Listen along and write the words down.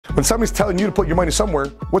When somebody's telling you to put your money somewhere,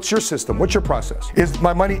 what's your system? What's your process? Is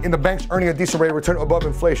my money in the banks earning a decent rate of return above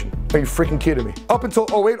inflation? Are you freaking kidding me? Up until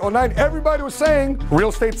 08, 09, everybody was saying real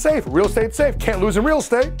estate's safe, real estate's safe, can't lose in real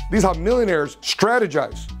estate. These are how millionaires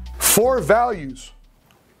strategize. 4 values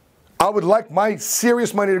I would like my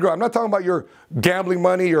serious money to grow. I'm not talking about your gambling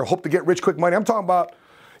money, your hope to get rich quick money. I'm talking about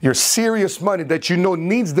your serious money that you know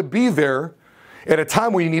needs to be there at a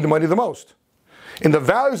time when you need the money the most. And the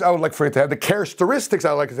values I would like for it to have, the characteristics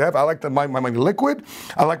I would like it to have, I like my money liquid,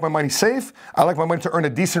 I like my money safe, I like my money to earn a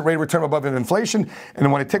decent rate of return above inflation, and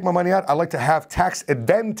then when I take my money out, I like to have tax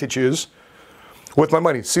advantages with my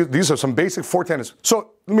money. See, these are some basic 4 tenets.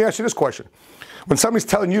 So let me ask you this question. When somebody's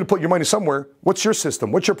telling you to put your money somewhere, what's your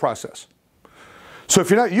system? What's your process? So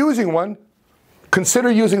if you're not using one,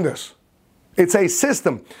 consider using this. It's a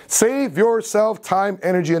system. Save yourself time,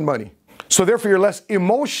 energy, and money. So therefore, you're less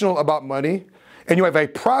emotional about money, and you have a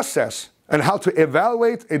process on how to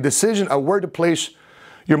evaluate a decision of where to place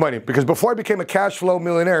your money. Because before I became a cash flow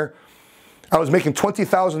millionaire, I was making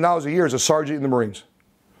 $20,000 a year as a sergeant in the Marines.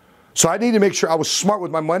 So I needed to make sure I was smart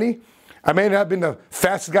with my money. I may not have been the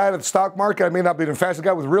fastest guy at the stock market. I may not be the fastest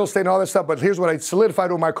guy with real estate and all that stuff, but here's what I solidified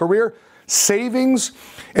over my career: savings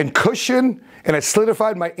and cushion, and I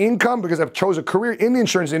solidified my income because I've chose a career in the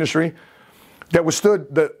insurance industry that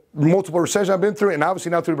withstood the multiple recessions I've been through, and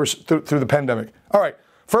obviously now through the pandemic. All right,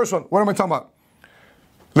 first one, what am I talking about?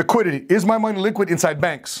 Liquidity. Is my money liquid inside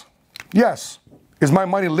banks? Yes. Is my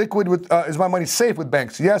money liquid with? Is my money safe with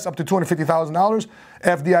banks? Yes, up to $250,000,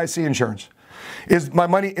 FDIC insurance. Is my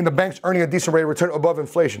money in the banks earning a decent rate of return above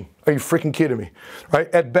inflation? Are you freaking kidding me? Right?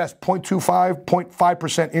 At best, 0.25,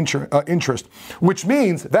 0.5% interest, which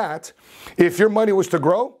means that if your money was to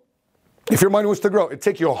grow, it'd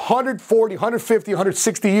take you 140, 150,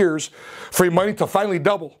 160 years for your money to finally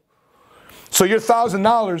double. So your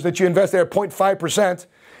 $1,000 that you invest there at 0.5%,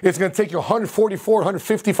 it's going to take you 144,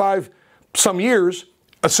 155 some years,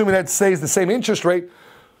 assuming that stays the same interest rate,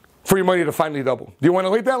 for your money to finally double. Do you want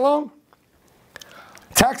to wait that long?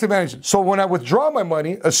 Tax advantages. So when I withdraw my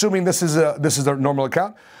money, assuming this is a normal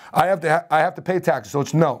account, I have to pay taxes. So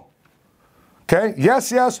it's no. Okay?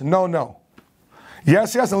 Yes, yes, no, no.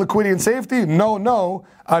 Yes, yes, on liquidity and safety. No, no.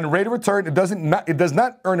 On rate of return, it does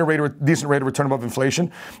not earn a decent rate of return above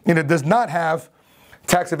inflation, and it does not have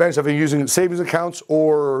tax advantage of using savings accounts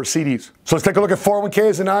or CDs. So let's take a look at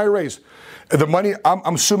 401ks and IRAs. The money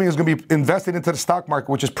I'm assuming is going to be invested into the stock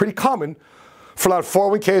market, which is pretty common for a lot of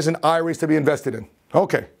 401ks and IRAs to be invested in.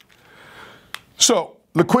 Okay. So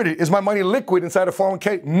liquidity. Is my money liquid inside a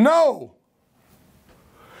 401k? No.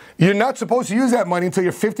 You're not supposed to use that money until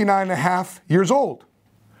you're 59 and a half years old.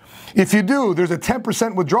 If you do, there's a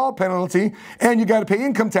 10% withdrawal penalty, and you got to pay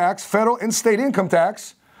income tax, federal and state income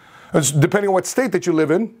tax, depending on what state that you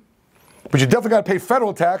live in. But you definitely got to pay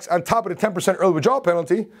federal tax on top of the 10% early withdrawal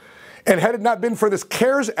penalty. And had it not been for this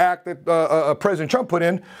CARES Act that President Trump put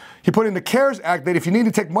in, he put in the CARES Act that if you need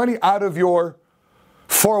to take money out of your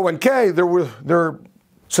 401k, they're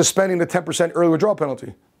suspending the 10% early withdrawal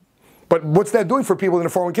penalty. But what's that doing for people in a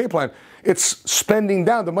 401k plan? It's spending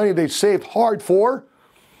down the money they saved hard for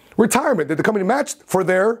retirement, that the company matched for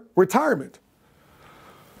their retirement.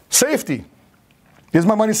 Safety. Is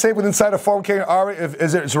my money safe inside a 401k or IRA?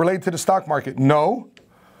 Is it related to the stock market? No.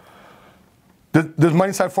 Does money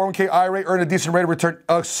inside 401k IRA earn a decent rate of return?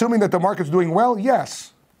 Assuming that the market's doing well,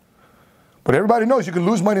 yes. But everybody knows you can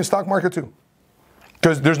lose money in the stock market too.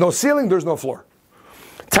 Because there's no ceiling, there's no floor.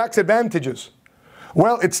 Tax advantages.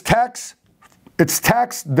 Well, it's tax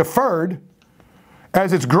deferred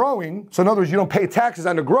as it's growing. So in other words, you don't pay taxes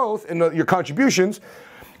on the growth and your contributions,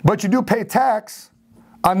 but you do pay tax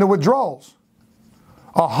on the withdrawals.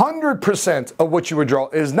 100% of what you withdraw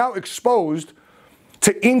is now exposed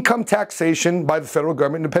to income taxation by the federal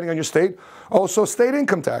government, depending on your state, also state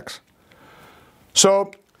income tax.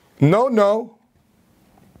 So no, no,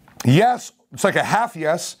 yes, it's like a half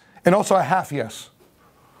yes, and also a half yes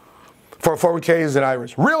for 401ks and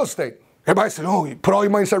IRAs. Real estate. Everybody said, oh, you put all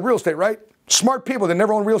your money inside real estate, right? Smart people that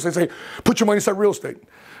never own real estate say, put your money inside real estate.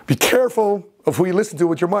 Be careful of who you listen to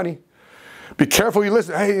with your money. Be careful who you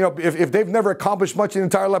listen. Hey, you know, if they've never accomplished much in their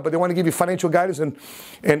entire life, but they want to give you financial guidance and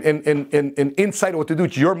insight on what to do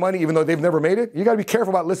with your money, even though they've never made it, you got to be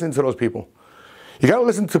careful about listening to those people. You got to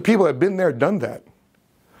listen to people that have been there, done that.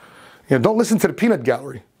 You know, don't listen to the peanut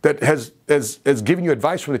gallery that has given you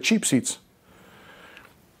advice from the cheap seats.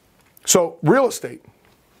 So real estate,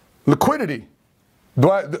 liquidity.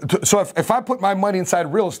 So if I put my money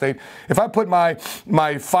inside real estate, if I put my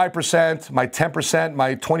 5%, my 10%,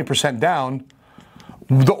 my 20% down,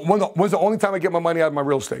 when's the only time I get my money out of my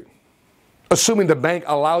real estate? Assuming the bank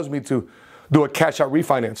allows me to do a cash out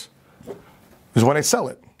refinance, is when I sell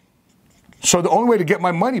it. So the only way to get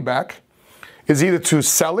my money back is either to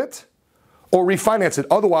sell it or refinance it.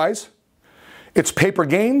 Otherwise, it's paper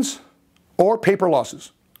gains or paper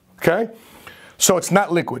losses, okay? So it's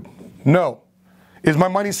not liquid. No. Is my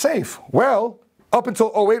money safe? Well, up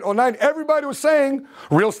until 08, 09, everybody was saying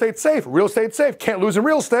real estate safe, can't lose in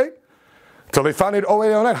real estate. Until they found it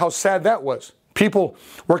 08, 09, how sad that was. People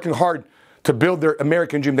working hard to build their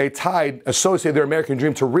American dream. They associated their American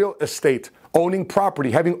dream to real estate, owning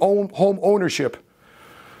property, having home ownership.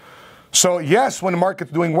 So yes, when the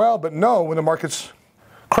market's doing well, but no, when the market's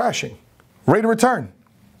crashing. Rate of return,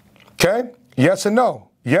 okay? Yes and no.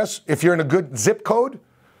 Yes, if you're in a good zip code.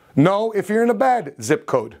 No, if you're in a bad zip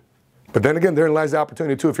code. But then again, therein lies the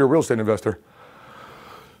opportunity too if you're a real estate investor.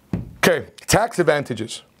 Okay, tax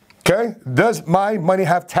advantages. Okay, does my money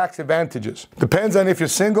have tax advantages? Depends on if you're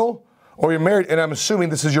single or you're married, and I'm assuming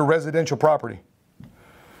this is your residential property.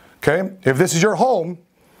 Okay, if this is your home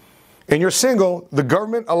and you're single, the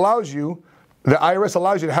government allows you, the IRS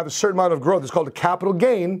allows you to have a certain amount of growth. It's called a capital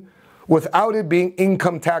gain without it being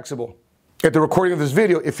income taxable. At the recording of this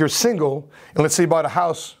video, if you're single, and let's say you bought a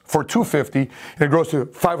house for $250 and it grows to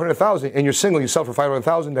 $500,000, and you're single, you sell for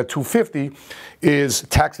 $500,000, that $250 is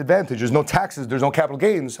tax advantage. There's no taxes, there's no capital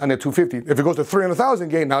gains on that $250. If it goes to $300,000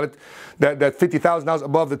 gain, now that $50,000 now is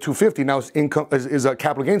above the $250, now it's income is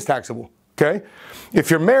capital gains taxable. Okay? If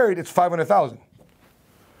you're married, it's $500,000.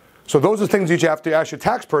 So those are things that you have to ask your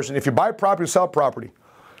tax person. If you buy property, sell property.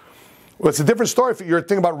 Well, it's a different story if you're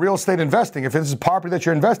thinking about real estate investing, if this is property that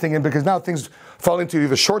you're investing in, because now things fall into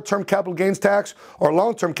either short-term capital gains tax or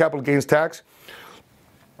long-term capital gains tax.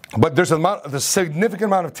 But there's a significant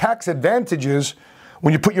amount of tax advantages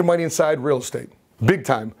when you put your money inside real estate, big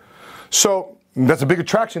time. So that's a big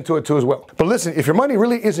attraction to it too as well. But listen, if your money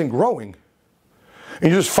really isn't growing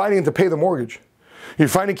and you're just fighting to pay the mortgage, you're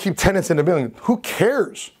fighting to keep tenants in the building, who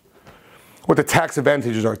cares what the tax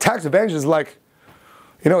advantages are? Tax advantages is like,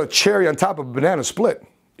 you know, a cherry on top of a banana split.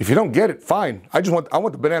 If you don't get it, fine. I want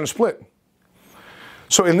the banana split.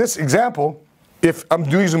 So in this example, if I'm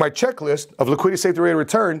using my checklist of liquidity, safety, rate of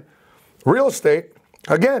return, real estate,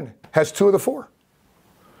 again, has 2 of the 4.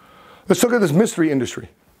 Let's look at this mystery industry.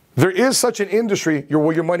 There is such an industry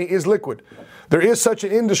where your money is liquid. There is such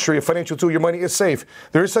an industry, a financial tool, your money is safe.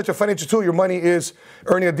 There is such a financial tool, your money is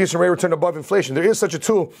earning a decent rate of return above inflation. There is such a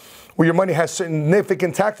tool where your money has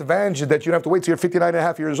significant tax advantages that you don't have to wait till you're 59 and a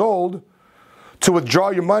half years old to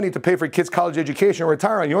withdraw your money to pay for your kids' college education or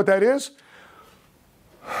retire on. You know what that is?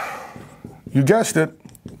 You guessed it,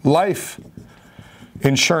 life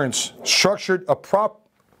insurance, structured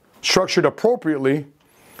appropriately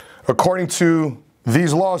according to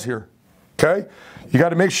these laws here, okay? You got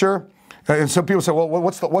to make sure, and some people say, well,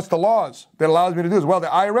 what's the laws that allows me to do this? Well, the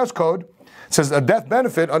IRS code says a death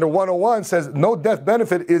benefit under 101 says no death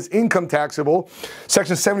benefit is income taxable.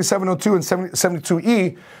 Section 7702 and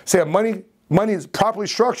 72E say money is properly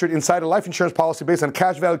structured inside a life insurance policy based on a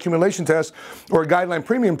cash value accumulation test or a guideline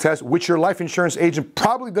premium test, which your life insurance agent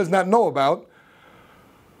probably does not know about,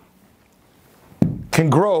 can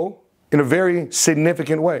grow in a very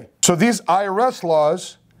significant way. So these IRS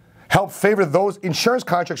laws help favor those insurance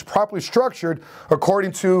contracts properly structured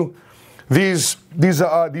according to these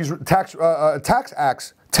tax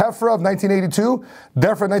acts. TEFRA of 1982,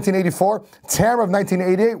 DEFRA of 1984, TAMRA of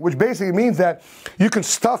 1988, which basically means that you can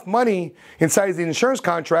stuff money inside the insurance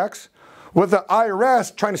contracts with the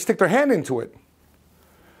IRS trying to stick their hand into it.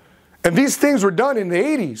 And these things were done in the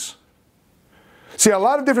 80s. See, a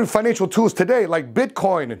lot of different financial tools today, like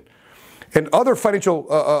Bitcoin and other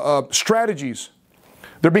financial strategies,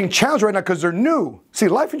 they're being challenged right now because they're new. See,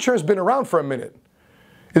 life insurance has been around for a minute.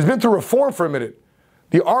 It's been through reform for a minute.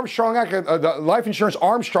 The Armstrong Act, the Life Insurance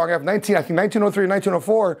Armstrong Act, 1903 and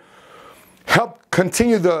 1904, helped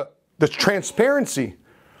continue the transparency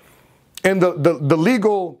and the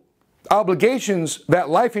legal obligations that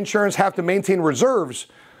life insurance have to maintain reserves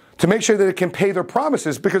to make sure that it can pay their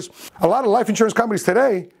promises, because a lot of life insurance companies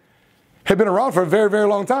today have been around for a very, very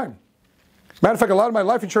long time. Matter of fact, a lot of my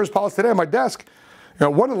life insurance policies today on my desk, you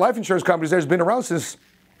know, one of the life insurance companies there has been around since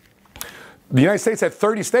the United States had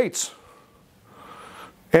 30 states.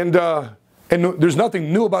 And there's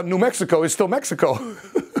nothing new about New Mexico. It's still Mexico.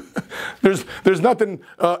 there's nothing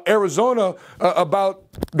Arizona about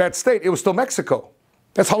that state. It was still Mexico.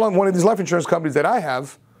 That's how long one of these life insurance companies that I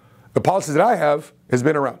have, the policies that I have, has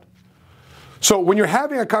been around. So when you're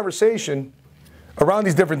having a conversation around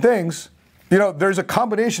these different things, you know, there's a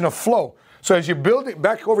combination of flow. So as you're building,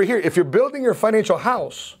 back over here, if you're building your financial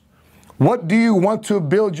house, what do you want to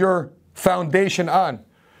build your foundation on?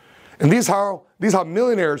 And these are how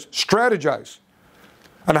millionaires strategize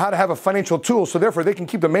on how to have a financial tool, so therefore they can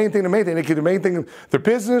keep the main thing, they keep the main thing, their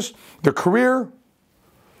business, their career,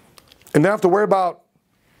 and they don't have to worry about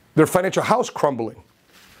their financial house crumbling.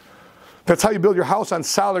 That's how you build your house on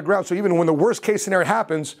solid ground. So even when the worst case scenario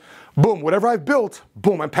happens, boom, whatever I've built,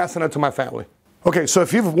 boom, I'm passing it to my family. Okay, so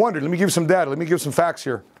if you've wondered, let me give you some data, let me give you some facts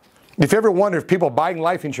here. If you ever wonder if people are buying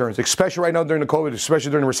life insurance, especially right now during the COVID,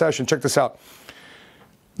 especially during the recession, check this out.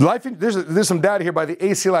 There's some data here by the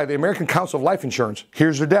ACLI, the American Council of Life Insurance.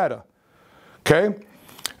 Here's their data. Okay?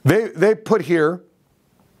 They put here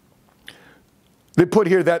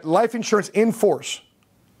that life insurance in force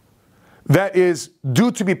that is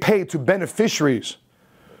due to be paid to beneficiaries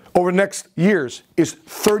over the next years is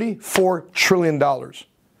 $34 trillion.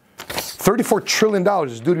 $34 trillion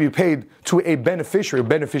is due to be paid to a beneficiary,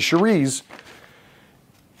 beneficiaries,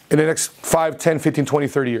 in the next 5, 10, 15, 20,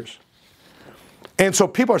 30 years. And so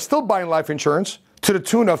people are still buying life insurance to the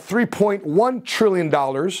tune of $3.1 trillion.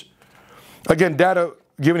 Again, data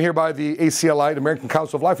given here by the ACLI, the American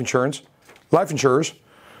Council of Life Insurers.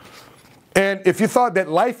 And if you thought that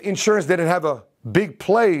life insurance didn't have a big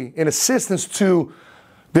play in assistance to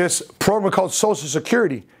this program called Social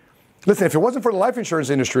Security, listen, if it wasn't for the life insurance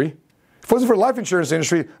industry,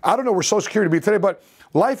 I don't know where Social Security would be today, but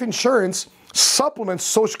life insurance supplements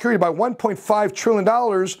Social Security by $1.5 trillion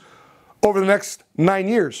over the next 9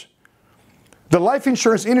 years. The life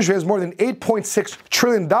insurance industry has more than $8.6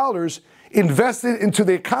 trillion invested into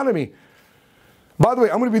the economy. By the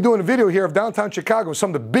way, I'm going to be doing a video here of downtown Chicago.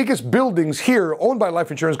 Some of the biggest buildings here owned by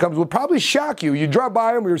life insurance companies will probably shock you. You drive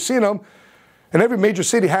by them, you're seeing them, and every major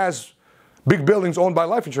city has big buildings owned by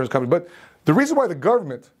life insurance companies. But the reason why the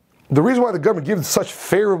government gives such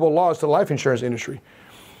favorable laws to the life insurance industry,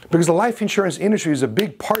 because the life insurance industry is a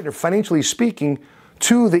big partner, financially speaking,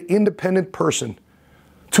 to the independent person,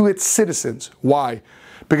 to its citizens. Why?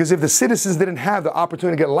 Because if the citizens didn't have the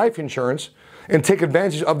opportunity to get life insurance and take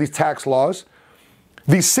advantage of these tax laws,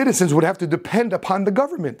 these citizens would have to depend upon the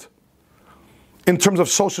government in terms of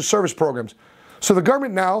social service programs. So the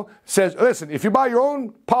government now says, listen, if you buy your own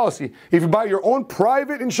policy, if you buy your own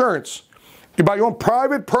private insurance, you buy your own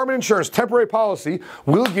private permanent insurance, temporary policy,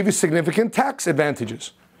 we'll give you significant tax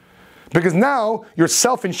advantages. Because now you're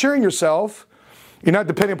self-insuring yourself, you're not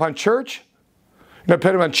depending upon church, you're not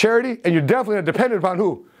dependent on charity, and you're definitely not dependent upon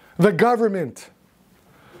who? The government.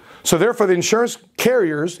 So therefore the insurance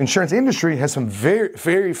carriers, insurance industry has some very,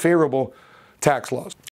 very favorable tax laws.